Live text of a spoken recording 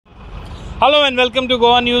Hello and welcome to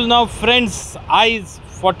Goa News Now, friends. Is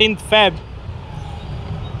 14th Feb.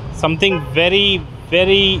 Something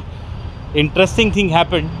very interesting thing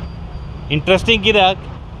happened. Interesting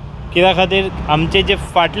कित्याक खातीर आमचे जे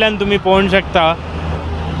फाटल्यान तुम्ही पळोवंक शकता.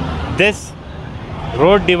 This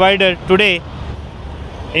road divider today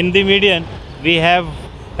in the median we have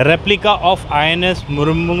replica of INS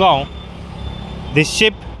Murmugaon, the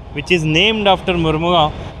ship which is named after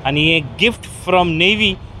Murmugaon, and a gift from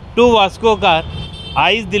Navy to Vascokars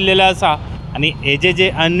आयज दिल्लेले आसा. आणि हेजे जे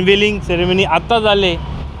अनविलिंग सेरेमनी आत्ता जाले,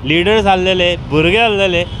 लिडर्स आसलेले, भुरगे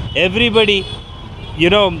आसलेले, everybody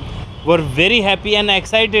were very happy and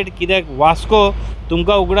excited. कित्याक वास्को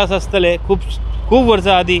तुमकां उगडास आसतले खूब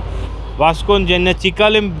वर्सां आदी वास्कोन जेन्ना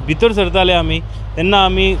चिकाले भितर सरताले आमी तेन्ना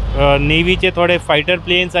आमी नेवीचे थोडे फायटर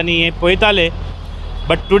प्लेन्स आनी हे पळयताले.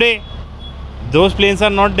 But today those planes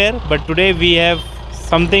are not there. But today we have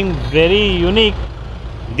something very unique.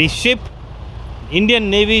 The ship, Indian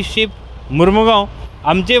Navy ship Murmugaon,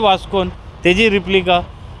 आमचे वास्कोन तेजी replica,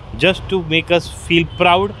 just to make us feel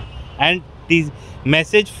proud, and the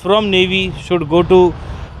message from Navy should go to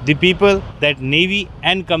the people that Navy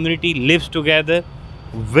and community lives together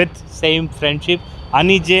with same friendship.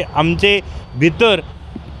 आणि जे आमचे भितर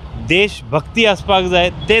देशभक्ती आसपाक जाय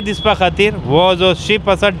ते दिसपा खातीर हो जो शिप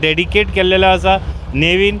आसा डेडिकेट केल्लेलो आसा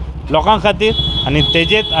नेवीन लोकां खातीर आनी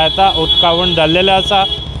तेजेत आतां उदकावण जाल्लेलें आसा.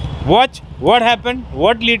 Watch what happened,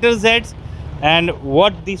 what leaders said, and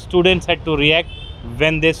what the students had to react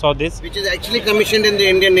when they saw this. Which is actually commissioned in the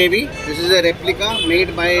Indian Navy. This is a replica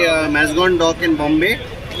made by Vascokars dock in Bombay,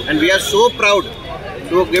 and we are so proud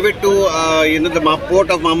to give it to the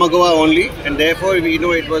port of Mamagoa only, and therefore we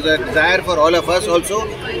know it was a desire for all of us also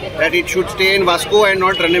that it should stay in Vasco and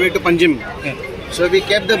not run away to Panjim. So we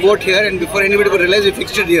kept the boat here, and before anybody could realize, we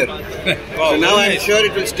fixed it here. Wow, so now I'm sure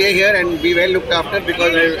it will stay here and be well looked after,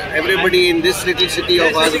 because everybody in this little city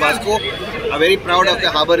of ours, Vasco, are very proud of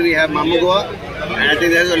the harbour we have, Mamagoa, and I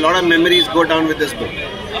think there's a lot of memories go down with this boat.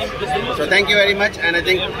 So thank you very much, and I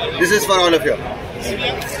think this is for all of you.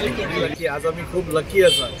 आज आम्ही खूप lucky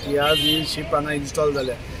आसा की आज ही ship हांगा install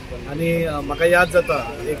जाल्या. आणि म्हाका याद जाता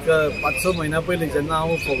एक 5-6 म्हयन्या पयलीं जेन्ना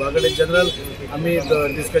हांव फोगा कडेन जनरल आमी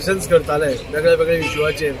डिस्कशन्स करताले वेगळे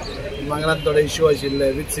इश्यूआचेर, मांगरान थोडे इश्यू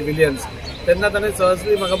आशिल्ले विथ सिविलियन्स, तेन्ना ताणें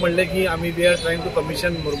सहजली म्हाका म्हणलें की आमी we are trying to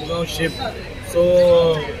commission Mormugao ship. So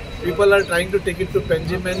people are trying to take it to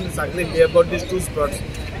Panjim and Sangli we about these 2 spots.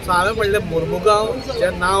 सो हांवें म्हणलें मुर्मुगांव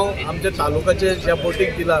जें नांव आमच्या तालुक्याचें ज्या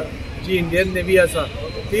बोटीक दिलां, जी इंडियन नेवी आसा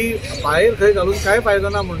ती भायर खंय घालून कांय फायदो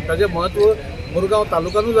ना म्हणून, ताजें म्हत्व मुरगांव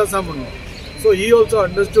तालुकानूच आसा म्हणून. सो he also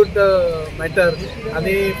understood the matter.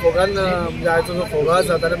 आनी फोगान म्हणजे आयचो जो फोगा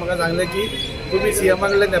आसा ताणें म्हाका सांगलें की तुमी सीएमा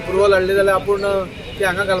कडल्यान एप्रुवल हाडली जाल्यार आपूण ती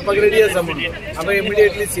हांगा घालपाक रेडी आसा म्हणून. हांवें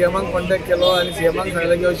इमिडिएटली सीएमाक कॉन्टेक्ट केलो आनी सीएमाक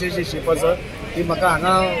सांगलें की अशी अशी शीप आसा ती म्हाका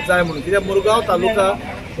हांगा जाय म्हणून. कित्याक मुरगांव तालुका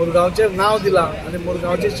मुरगांवचें नांव दिलां आनी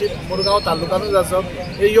मुरगांवची शीप मुरगांव तालुकानूच आसप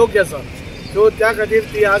हें योग्य आसा. सो त्या खातीर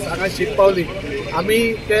ती आज हांगा शीप पावली. आमी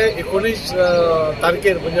ते 19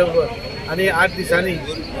 तारखेर म्हणजे आनी 8 दिसांनी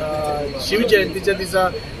शिव जयंतीच्या दिसा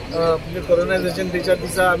म्हणजे कोरोनायझेशन डेच्या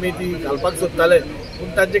दिसा आमी ती घालपाक सोदताले, पूण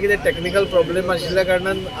तांचे कितें टॅक्निकल प्रॉब्लेम आशिल्ल्या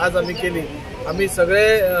कारणान आज आमी केली. आमी सगळे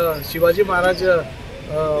शिवाजी महाराज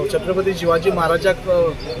छत्रपती शिवाजी महाराजाक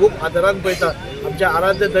खूब आदरान पळयता, आमचे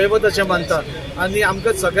आराध्य दैवत अशें मानता. आनी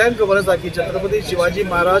आमकां सगळ्यांक खबर आसा की Chhatrapati Shivaji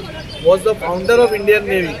Maharaj was the founder of Indian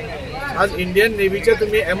navy. आज इंडियन नेवीचे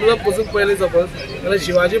तुम्ही एम्बलम पसून पळयलें सपोज जाल्यार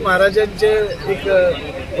शिवाजी महाराजांचे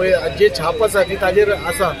एक जे छाप आसा ती ताजेर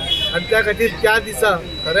आसा. आनी त्या खातीर त्या दिसा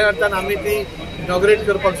खऱ्या अर्थान आमी ती इनॉग्रेट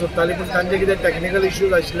करपाक सोदताली, पूण तांचे कितें टॅक्निकल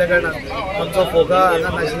इश्यूज आशिल्ल्या कारणान आमचो फोगा हांगा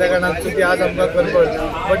नाशिल्ल्या कारणान ती आज आमकां करपड.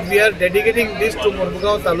 But we are डेडिकेटींग these two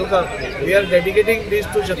Mormugao taluka. We are डेडिकेटींग these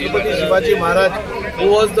two Chhatrapati Shivaji Maharaj who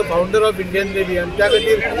was the founder of Indian navy. आनी त्या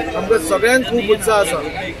खातीर आमकां सगळ्यांक खूब उत्साह आसा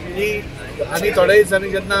की आनी थोड्या दिसांनी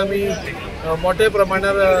जेन्ना आमी मोठ्या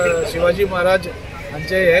प्रमाणार शिवाजी महाराज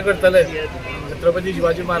हांचे हे करतले, छत्रपती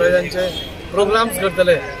शिवाजी महाराजांचे प्रोग्राम्स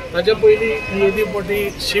करतले, ताचे पयलीं ही येदी मोठी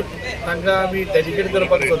शीप तांकां आमी डेडिकेट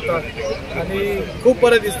करपाक सोदता. आनी खूब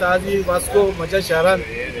बरें दिसता आज ही वास्को म्हज्या शहरान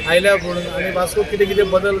आयल्या म्हणून. आनी वास्को कितें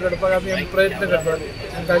कितें बदल करपाक आमी प्रयत्न करतात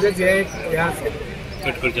आनी ताजेंच हें आसा.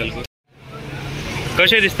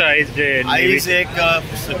 कशें दिसता आयज एक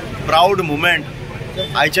प्राऊड मुमेंट.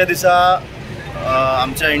 आयच्या दिसा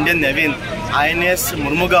आमच्या इंडियन नेवीन INS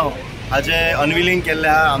मुर्मुगांव हाजे अनविलिंग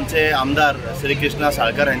केल्ल्या आमचे आमदार श्री कृष्णा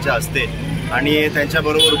साळकर यांच्या हस्ते आणि त्यांच्या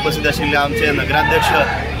बरोबर उपस्थित आशिल्ले आमचे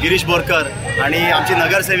नगराध्यक्ष गिरीश बोरकर आणि आमची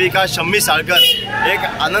नगरसेविका शम्मी साळकर. एक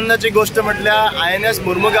आनंदाची गोष्ट म्हटल्यार INS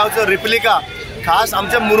मुर्मुगांवचो रिप्लिका खास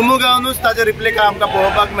आमच्या मुर्मुगांवूच ताजे रिप्लिका आमकां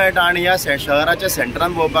पळोवपाक मेळटा आनी ह्या शहराच्या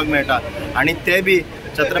सेंटरान पळोवपाक मेळटा आनी ते बी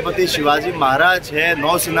छत्रपती शिवाजी महाराज हे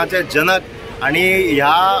नौसेनाचे जनक आनी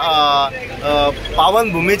ह्या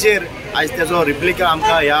पावन भुमीचेर आयज तेजो रिप्लिका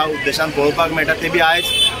आमकां ह्या उद्देशान पळोवपाक मेळटा ते बी आयज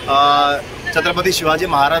छत्रपती शिवाजी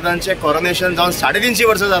महाराजांचे कॉरोनेशन जावन 350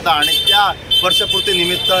 वर्सां जाता आनी त्या वर्षपूर्ती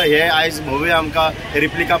निमित्त हे आयज भव्य आमकां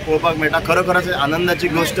रिप्लिका पळोवपाक मेळटा. खरोखरच आनंदाची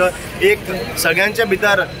गोष्ट. एक सगळ्यांच्या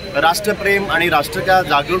भितर राष्ट्रप्रेम आनी राष्ट्रच्या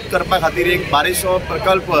जागृत करपा खातीर एक बारीकसो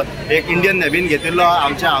प्रकल्प एक इंडियन नेव्हीन घेतिल्लो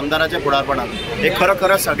आमच्या आमदाराच्या फुडारपणान. एक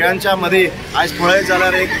खरोखरच सगळ्यांच्या मदीं आयज पळयत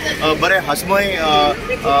जाल्यार एक बरें हसमय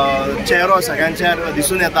चेहरो सगळ्यांचेर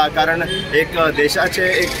दिसून येता कारण एक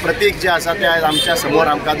देशाचे एक प्रतीक जे आसा ते आयज आमच्या समोर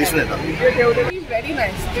आमकां दिसून येता. Very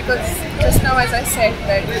nice because just now as I said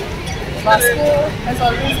that Vasco has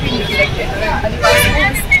always been neglected and Vasco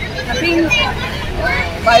has nothing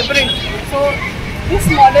vibrant. So this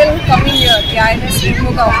model coming here, the INS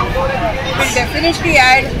Murmugaon, will definitely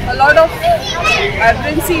add a lot of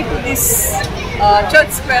vibrancy to this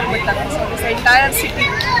church square. So this entire city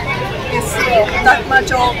is Tatma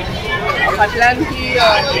Chowk, Fatlan ki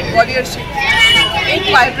warriorship. एक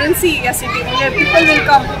vibrancy या city where people will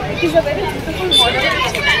come. It is a very beautiful model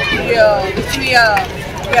which we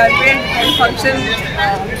unveiled and functioned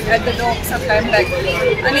at the dock some time back.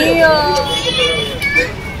 आणि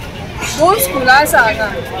दोन school आसा हांगा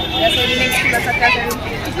ह्या सायडीन एक school आसा त्या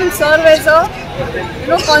सायडीन it will serve as a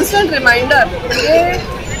constant reminder म्हणजे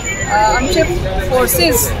आमचे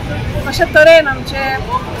फोर्सीस कशा तरेन आमचे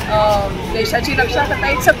देशाची रक्षा करता.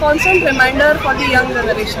 It's a constant reminder for the young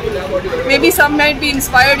generation. May be some might be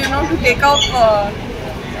inspired to take up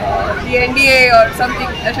the NDA or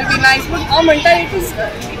something. That would be nice. But how म्हणटा it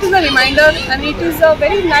is a reminder and it is a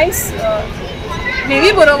very nice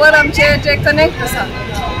Navy बरोबर आमचे जे connect आसा.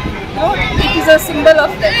 It is a symbol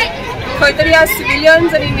of that. खंय तरी आज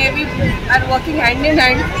civilians and Navy are working hand in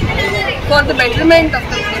hand for the betterment of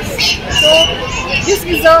the place. So this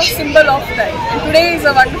is a symbol of that. And today is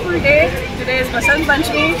a wonderful day. Today is Vasant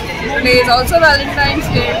Panchami. Today is also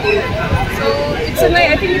Valentine's Day. So it's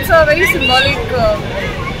I think it's a very symbolic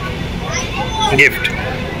gift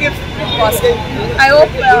possible. I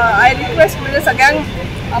hope I request म्हणजे सगळ्यांक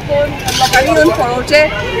आपण लोकांनी येऊन पळोवचे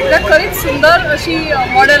कित्याक खरीच सुंदर अशी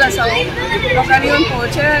model आसा लोकांनी येऊन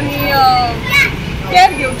पळोवचे आनी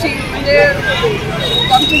केअर घेवची म्हणजे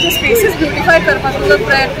आमचे जे स्पेसीस ब्युटिफाय करपाचो जो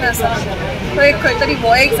प्रयत्न आसा तो एक खंय तरी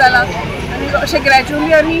हो एक जाला आनी अशें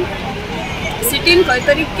ग्रॅज्युअली आमी सिटीन खंय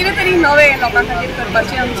तरी कितें तरी नवें लोकां खातीर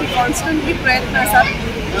करपाची आमची कॉन्स्टंटली प्रयत्न आसात.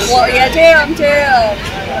 हे जे आमचे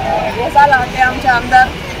हे जाला ते आमचे आमदार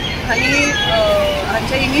आनी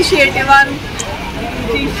हांच्या इनिशिएटिवान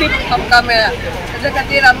जी शीप आमकां मेळ्ळा ताज्या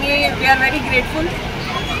खातीर आमी we are very grateful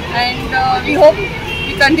and we hope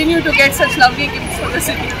we continue to get such lovely gifts for the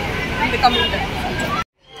city in the coming time.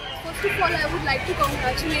 First of all, I would like to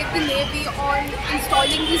congratulate the Navy on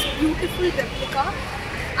installing this beautiful replica.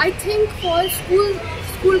 I think for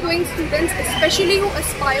school-going students, especially who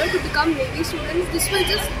aspire to become Navy students, this will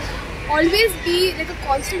just always be like a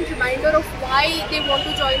constant reminder of why they want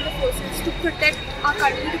to join the forces, to protect our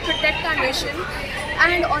country, to protect our nation.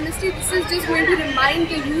 And honestly, this is just going to remind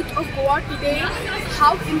the youth of Goa today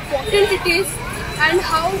how important it is and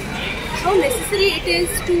how necessary it is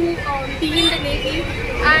to be in the Navy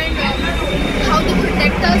and how they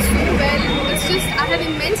protect us so well. It's just, I have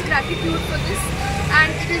immense gratitude for this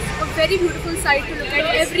and it is a very beautiful sight to look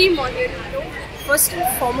at every morning. First and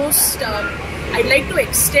foremost, I'd like to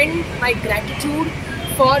extend my gratitude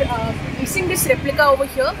for placing this replica over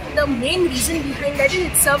here. The main reason behind that is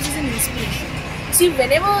it serves as an inspiration. See,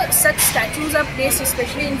 whenever such statues are placed,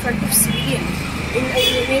 especially in front of civilians, in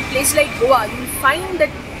a place like Goa, you'll find that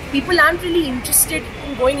people aren't really interested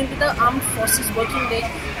in going into the armed forces working there,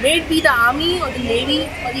 may it be the army or the navy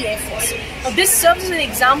or the air force. Now this serves as an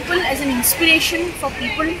example, as an inspiration for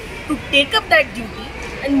people to take up that duty,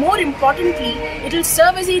 and more importantly, it will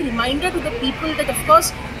serve as a reminder to the people that of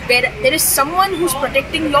course there is someone who's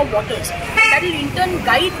protecting your waters. That will in turn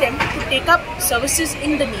guide them to take up services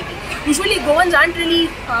in the Navy. Usually Goans aren't really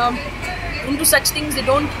into such things. They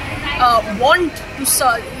don't want to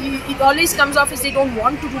serve. It always comes off as they don't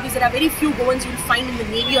want to do this. There are very few Goans you'll find in the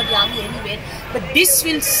Navy or the Army anywhere. But this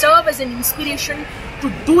will serve as an inspiration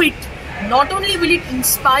to do it. Not only will it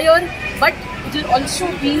inspire, but it will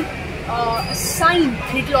also be a sign,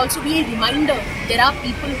 and it will also be a reminder there are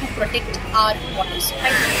people who protect our waters.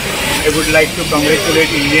 Thank you. I would like to congratulate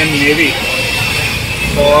Indian Navy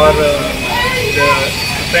for the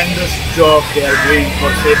stupendous job they are doing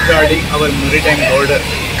for safeguarding our maritime border.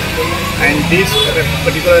 And this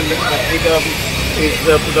particular replica is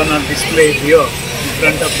put on a display here in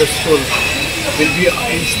front of the school will be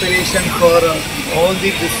inspiration for all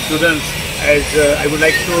the students, as I would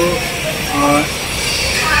like to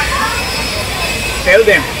tell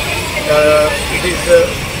them it is a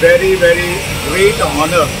very, very great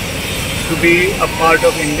honor to be a part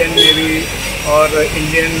of Indian Navy or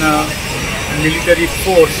Indian military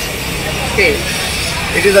force. Okay.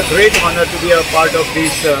 It is a great honor to be a part of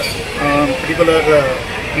this particular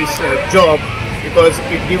job, because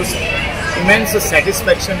it gives immense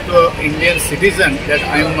satisfaction to an Indian citizen that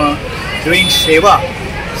I am doing seva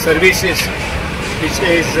services, which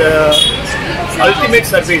is ultimate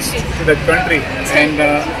service to the country, and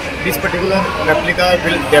this particular replica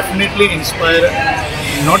will definitely inspire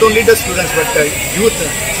not only the students but the youth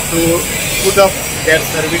to put up their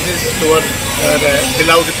services towards their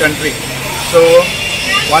beloved country. So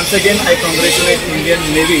once again, I congratulate Indian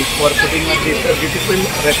Navy for putting up this beautiful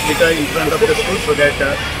replica in front of the school, so that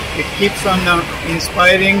it keeps on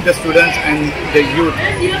inspiring the students and the youth.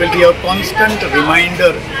 It will be a constant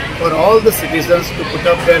reminder for all the citizens to put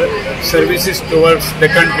up their services towards the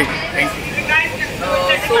country. Thank you.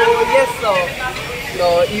 So yes,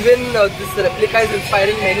 even this replica is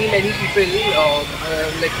inspiring many people,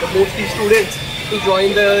 like mostly students, to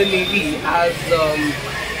join the Navy, as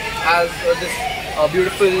this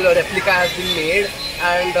beautiful replica has been made,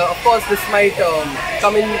 and of course this might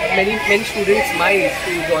come in many students' minds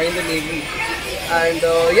to join the Navy, and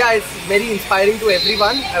yeah, it's very inspiring to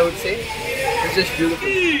everyone, I would say. It's just beautiful.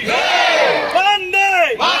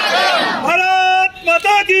 Vande Bharat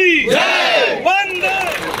Mata ki Jai! Vande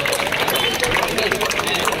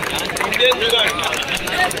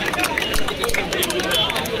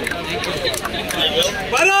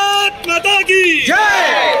Bharat Mata ki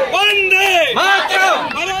Jai!